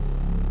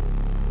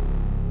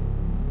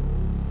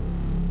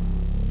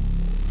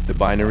The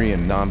binary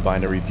and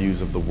non-binary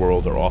views of the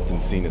world are often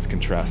seen as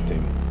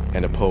contrasting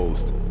and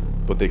opposed,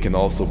 but they can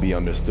also be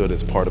understood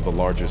as part of a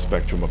larger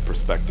spectrum of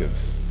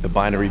perspectives. The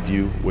binary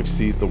view, which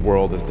sees the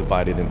world as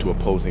divided into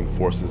opposing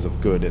forces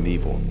of good and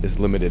evil, is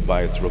limited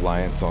by its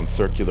reliance on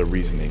circular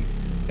reasoning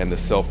and the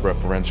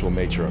self-referential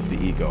nature of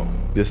the ego.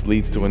 This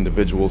leads to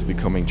individuals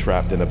becoming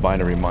trapped in a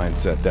binary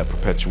mindset that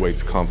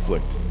perpetuates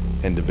conflict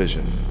and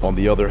division. On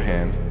the other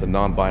hand, the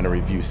non-binary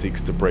view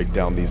seeks to break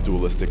down these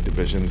dualistic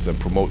divisions and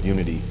promote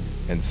unity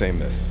and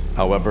sameness.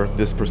 However,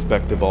 this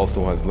perspective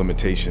also has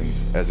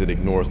limitations, as it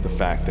ignores the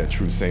fact that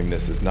true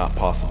sameness is not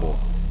possible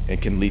and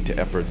can lead to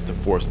efforts to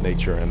force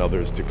nature and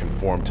others to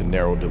conform to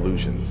narrow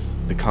delusions.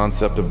 The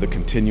concept of the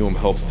continuum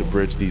helps to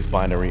bridge these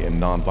binary and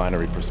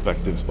non-binary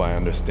perspectives by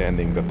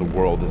understanding that the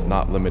world is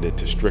not limited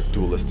to strict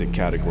dualistic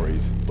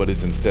categories, but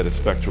is instead a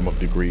spectrum of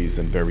degrees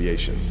and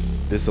variations.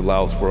 This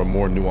allows for a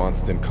more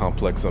nuanced and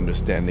complex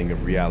understanding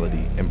of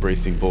reality,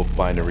 embracing both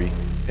binary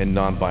and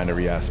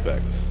non-binary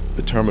aspects.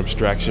 The term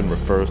abstraction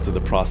refers to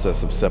the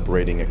process of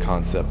separating a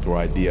concept or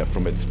idea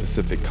from its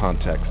specific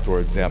context or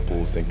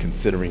examples and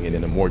considering it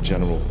in a more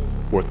general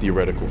or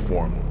theoretical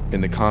form.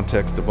 In the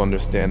context of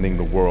understanding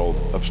the world,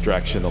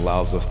 abstraction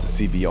allows us to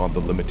see beyond the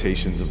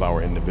limitations of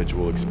our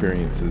individual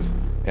experiences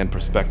and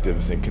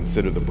perspectives and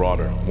consider the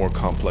broader, more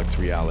complex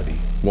reality.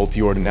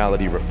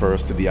 Multiordinality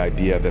refers to the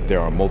idea that there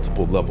are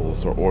multiple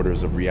levels or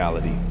orders of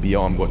reality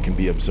beyond what can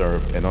be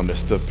observed and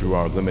understood through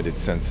our limited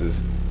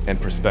senses and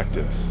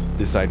perspectives.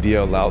 This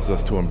idea allows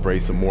us to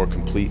embrace a more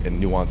complete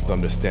and nuanced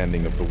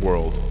understanding of the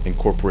world,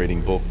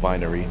 incorporating both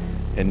binary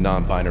and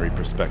non-binary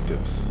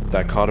perspectives.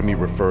 Dichotomy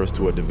refers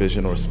to a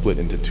division or split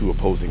into two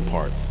opposing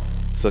parts,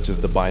 such as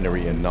the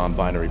binary and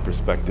non-binary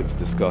perspectives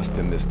discussed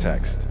in this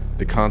text.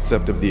 The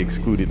concept of the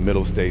excluded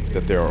middle states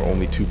that there are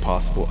only two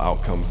possible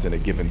outcomes in a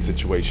given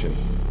situation,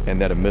 and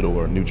that a middle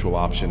or neutral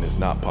option is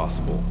not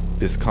possible.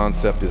 This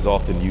concept is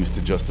often used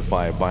to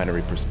justify a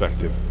binary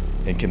perspective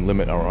and can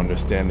limit our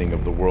understanding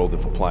of the world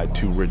if applied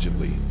too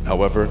rigidly.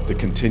 However, the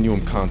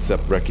continuum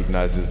concept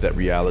recognizes that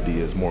reality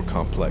is more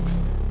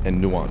complex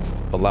and nuanced,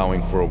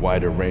 allowing for a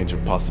wider range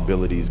of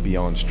possibilities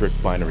beyond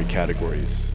strict binary categories.